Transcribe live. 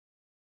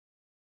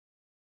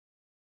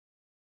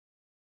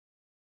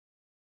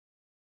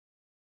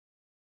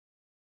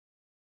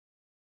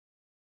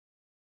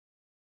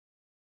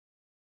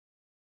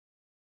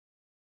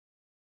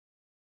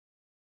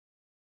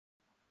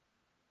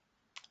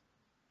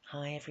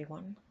Hi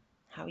everyone,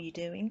 how are you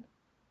doing?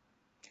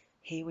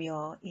 Here we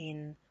are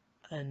in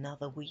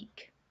another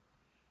week.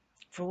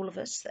 For all of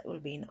us, that will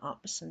have been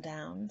ups and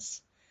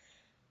downs,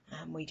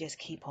 and we just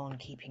keep on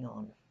keeping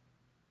on.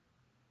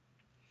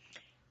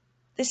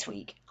 This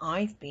week,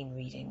 I've been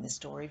reading the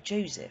story of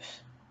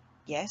Joseph.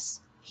 Yes,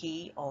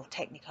 he of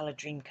Technicolor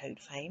Dreamcoat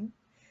fame.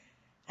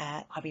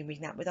 I've been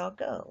reading that with our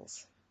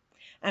girls.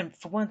 And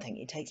for one thing,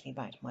 it takes me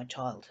back to my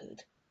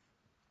childhood.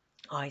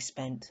 I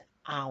spent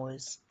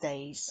hours,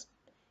 days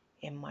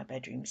in my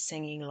bedroom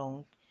singing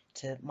along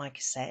to my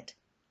cassette.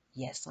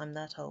 Yes, I'm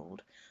that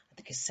old.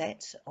 The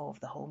cassette of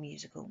the whole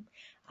musical,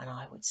 and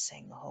I would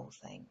sing the whole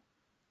thing.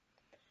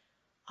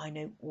 I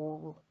know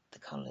all the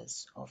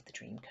colours of the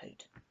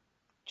Dreamcoat.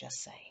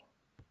 Just saying.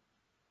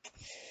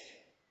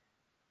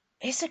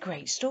 It's a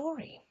great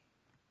story.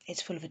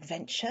 It's full of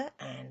adventure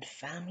and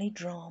family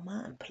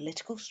drama and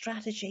political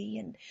strategy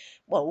and,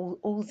 well,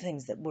 all the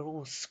things that we're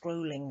all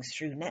scrolling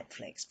through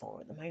Netflix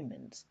for at the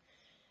moment.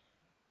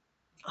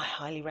 I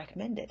highly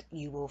recommend it.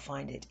 You will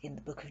find it in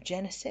the book of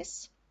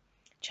Genesis,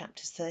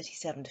 chapters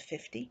 37 to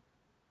 50.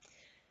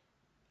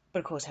 But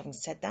of course, having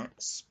said that,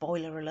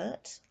 spoiler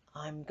alert,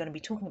 I'm going to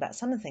be talking about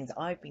some of the things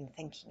I've been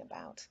thinking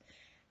about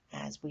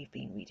as we've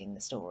been reading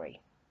the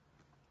story.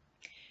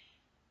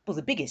 Well,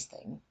 the biggest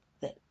thing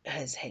that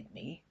has hit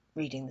me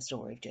reading the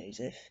story of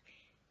Joseph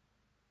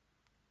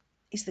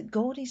is that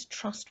God is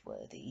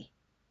trustworthy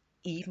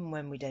even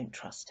when we don't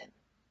trust him.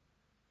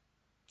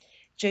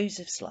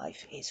 Joseph's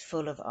life is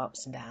full of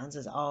ups and downs,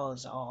 as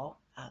ours are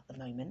at the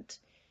moment.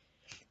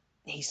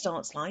 He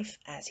starts life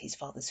as his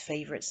father's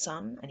favourite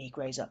son, and he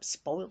grows up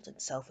spoilt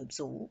and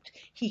self-absorbed.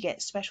 He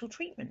gets special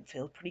treatment,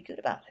 feels pretty good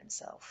about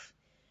himself.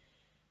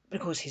 But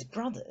of course his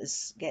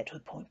brothers get to a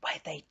point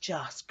where they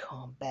just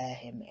can't bear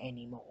him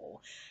anymore.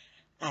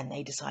 And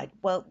they decide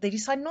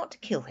not to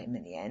kill him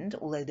in the end,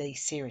 although they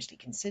seriously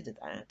consider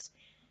that,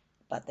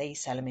 but they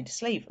sell him into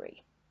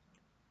slavery.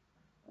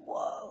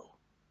 Whoa.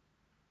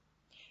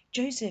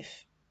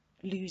 Joseph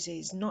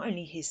loses not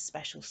only his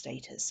special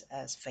status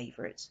as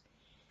favourite,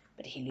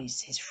 but he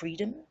loses his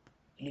freedom,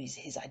 he loses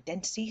his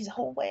identity, his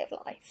whole way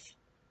of life.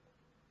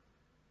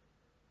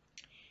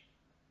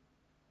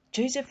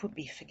 Joseph would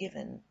be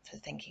forgiven for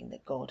thinking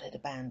that God had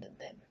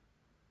abandoned him.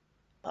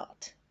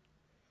 But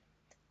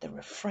the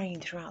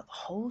refrain throughout the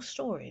whole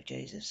story of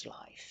Joseph's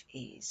life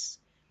is,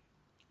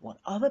 what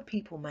other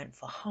people meant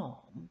for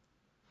harm,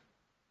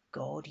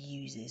 God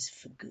uses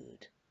for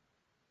good.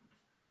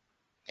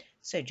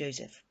 So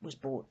Joseph was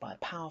brought by a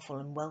powerful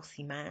and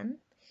wealthy man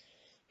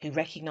who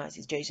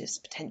recognizes Joseph's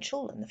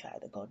potential and the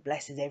fact that God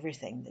blesses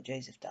everything that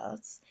Joseph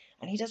does,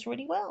 and he does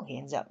really well. He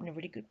ends up in a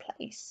really good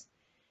place.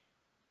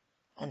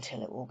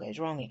 Until it all goes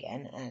wrong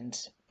again, and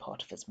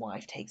Potiphar's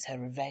wife takes her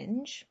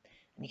revenge,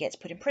 and he gets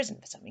put in prison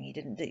for something he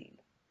didn't do.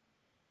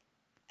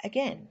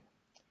 Again,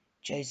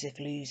 Joseph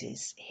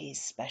loses his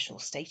special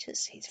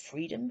status, his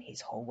freedom, his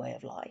whole way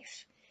of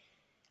life,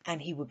 and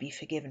he would be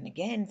forgiven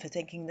again for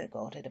thinking that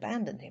God had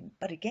abandoned him.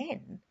 But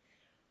again,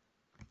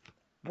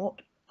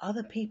 what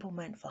other people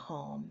meant for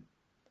harm,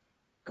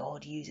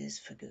 God uses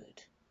for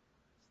good.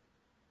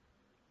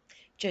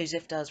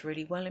 Joseph does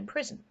really well in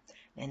prison,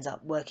 ends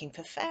up working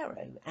for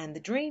Pharaoh, and the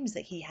dreams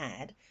that he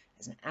had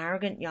as an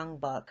arrogant young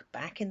buck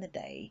back in the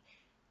day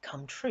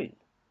come true.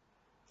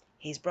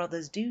 His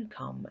brothers do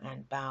come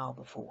and bow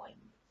before him.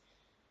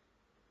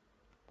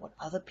 What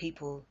other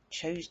people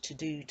chose to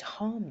do to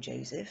harm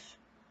Joseph,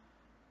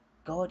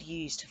 God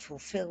used to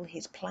fulfill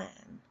his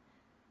plan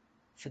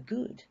for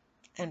good,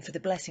 and for the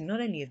blessing not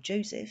only of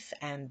Joseph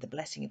and the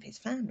blessing of his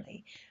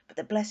family, but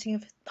the blessing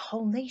of the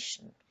whole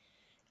nation,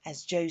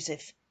 as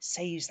Joseph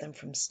saves them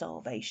from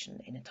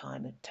starvation in a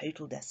time of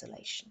total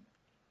desolation.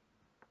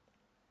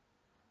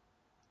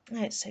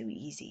 Now, it's so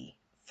easy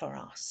for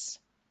us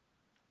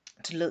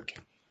to look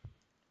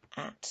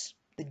at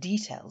the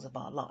details of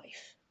our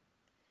life,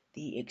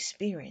 the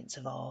experience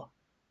of our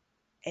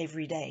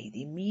everyday,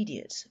 the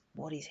immediate,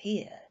 what is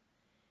here,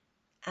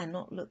 and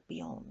not look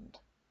beyond.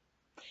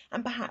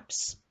 And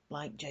perhaps,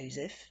 like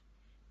Joseph,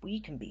 we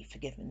can be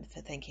forgiven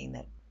for thinking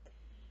that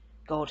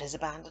God has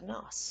abandoned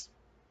us,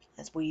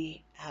 as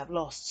we have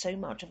lost so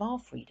much of our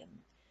freedom,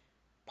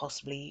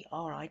 possibly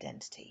our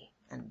identity,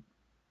 and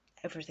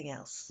everything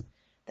else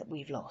that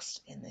we've lost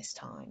in this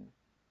time.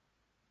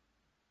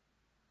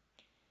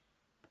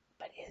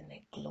 But isn't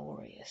it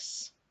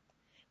glorious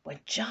when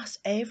just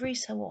every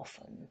so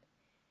often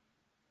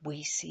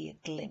we see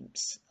a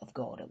glimpse of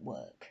God at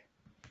work?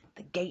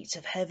 The gates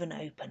of heaven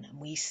open and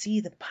we see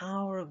the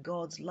power of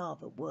God's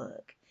love at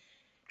work,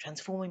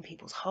 transforming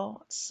people's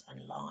hearts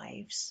and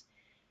lives.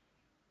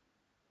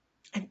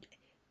 And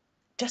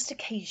just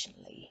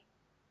occasionally,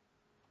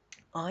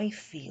 I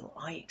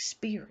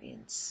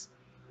experience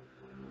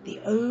the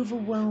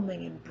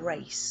overwhelming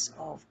embrace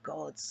of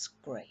God's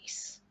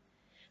grace.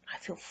 I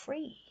feel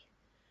free.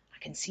 I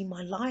can see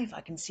my life,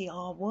 I can see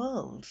our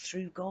world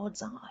through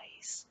God's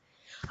eyes.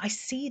 I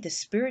see the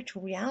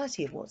spiritual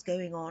reality of what's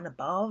going on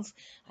above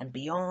and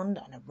beyond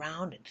and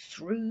around and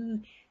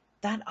through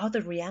that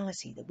other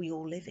reality that we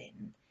all live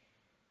in.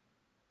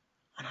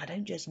 And I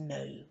don't just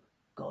know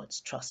God's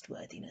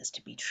trustworthiness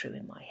to be true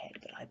in my head,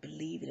 but I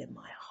believe it in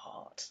my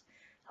heart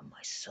and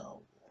my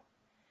soul.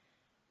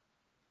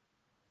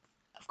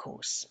 Of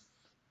course,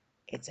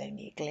 it's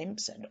only a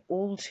glimpse, and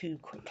all too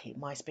quickly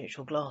my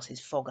spiritual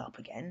glasses fog up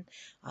again,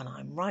 and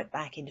I'm right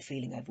back into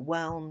feeling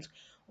overwhelmed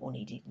or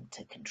needing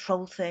to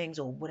control things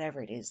or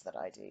whatever it is that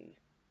I do.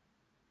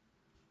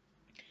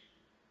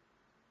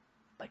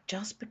 But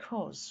just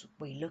because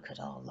we look at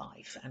our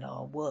life and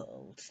our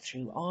world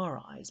through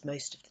our eyes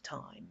most of the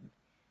time,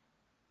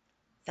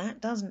 that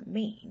doesn't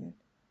mean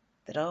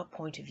that our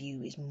point of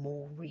view is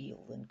more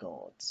real than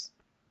God's.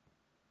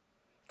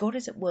 God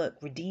is at work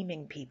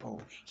redeeming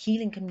people,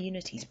 healing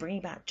communities, bringing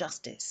about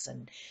justice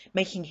and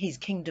making his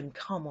kingdom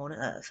come on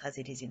earth as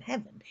it is in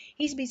heaven.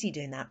 He's busy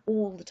doing that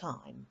all the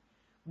time,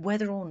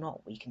 whether or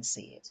not we can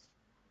see it.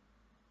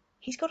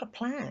 He's got a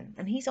plan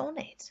and he's on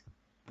it.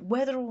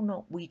 Whether or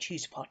not we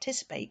choose to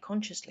participate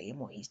consciously in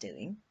what he's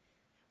doing,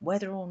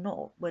 whether or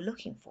not we're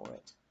looking for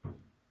it.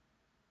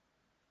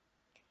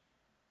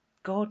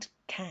 God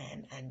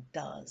can and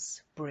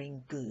does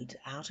bring good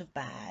out of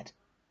bad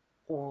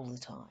all the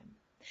time.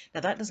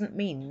 Now, that doesn't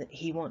mean that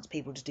he wants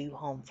people to do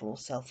harmful or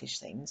selfish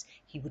things.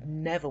 He would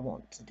never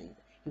want to do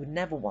that. He would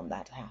never want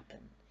that to happen.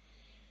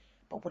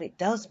 But what it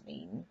does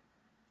mean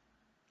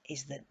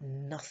is that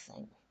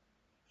nothing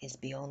is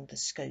beyond the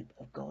scope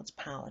of God's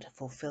power to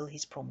fulfill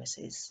his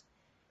promises,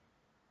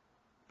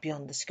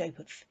 beyond the scope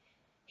of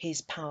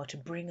his power to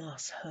bring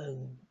us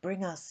home,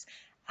 bring us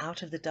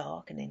out of the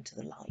dark and into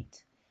the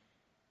light.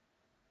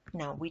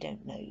 Now, we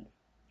don't know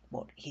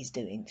what he's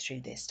doing through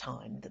this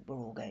time that we're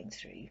all going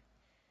through,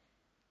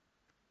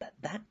 but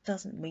that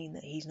doesn't mean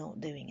that he's not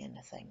doing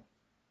anything.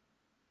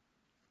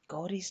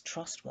 God is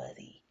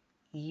trustworthy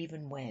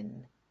even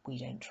when we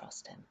don't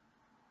trust him.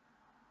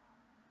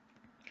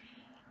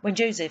 When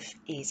Joseph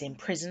is in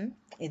prison,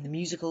 in the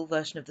musical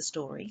version of the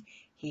story,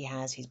 he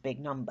has his big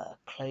number,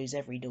 "Close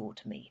every door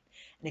to me."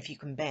 And if you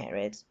can bear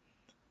it,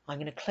 I'm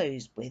going to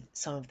close with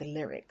some of the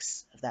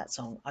lyrics of that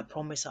song. I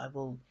promise I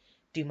will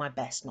do my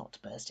best not to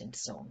burst into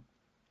song.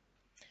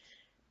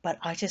 But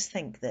I just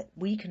think that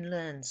we can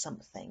learn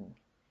something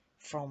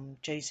from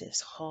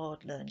Joseph's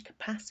hard-learned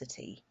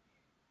capacity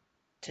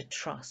to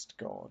trust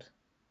God,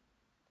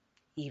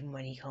 even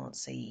when he can't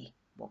see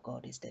what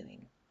God is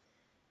doing.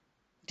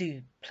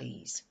 Do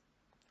please,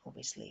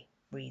 obviously,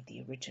 read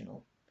the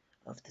original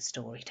of the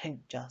story.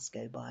 Don't just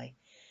go by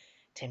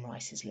Tim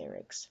Rice's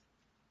lyrics.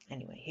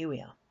 Anyway, here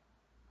we are.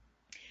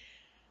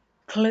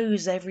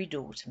 Close every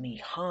door to me,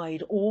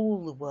 hide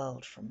all the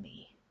world from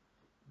me,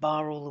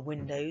 bar all the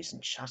windows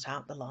and shut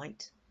out the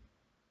light.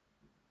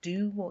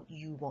 Do what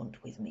you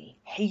want with me,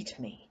 hate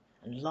me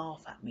and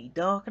laugh at me,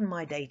 darken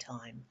my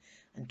daytime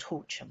and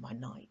torture my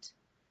night.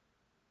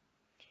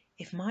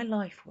 If my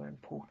life were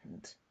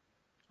important,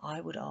 I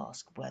would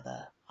ask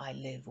whether I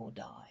live or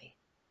die.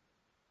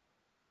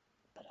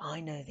 But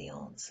I know the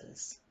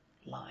answers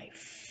lie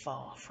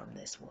far from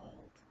this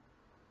world.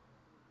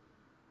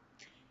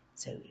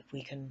 So if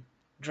we can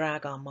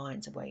drag our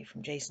minds away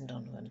from Jason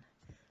Donovan,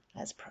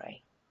 let's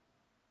pray.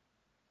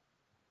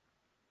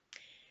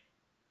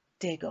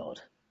 Dear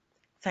God,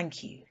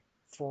 thank you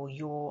for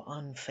your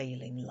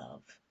unfailing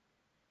love,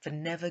 for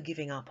never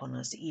giving up on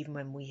us even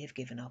when we have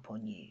given up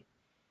on you.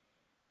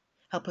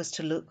 Help us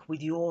to look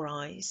with your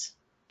eyes,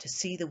 to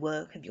see the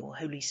work of your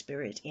Holy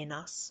Spirit in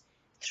us,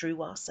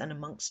 through us and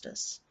amongst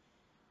us.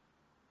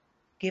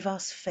 Give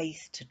us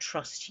faith to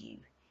trust you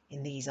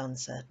in these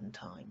uncertain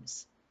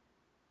times.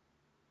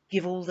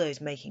 Give all those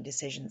making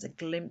decisions a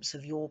glimpse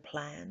of your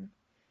plan,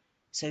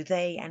 so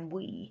they and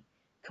we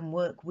can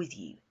work with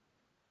you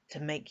to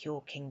make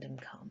your kingdom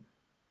come.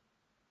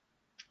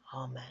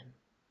 Amen.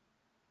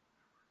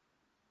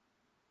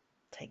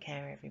 Take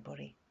care,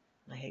 everybody,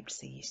 and I hope to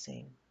see you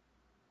soon.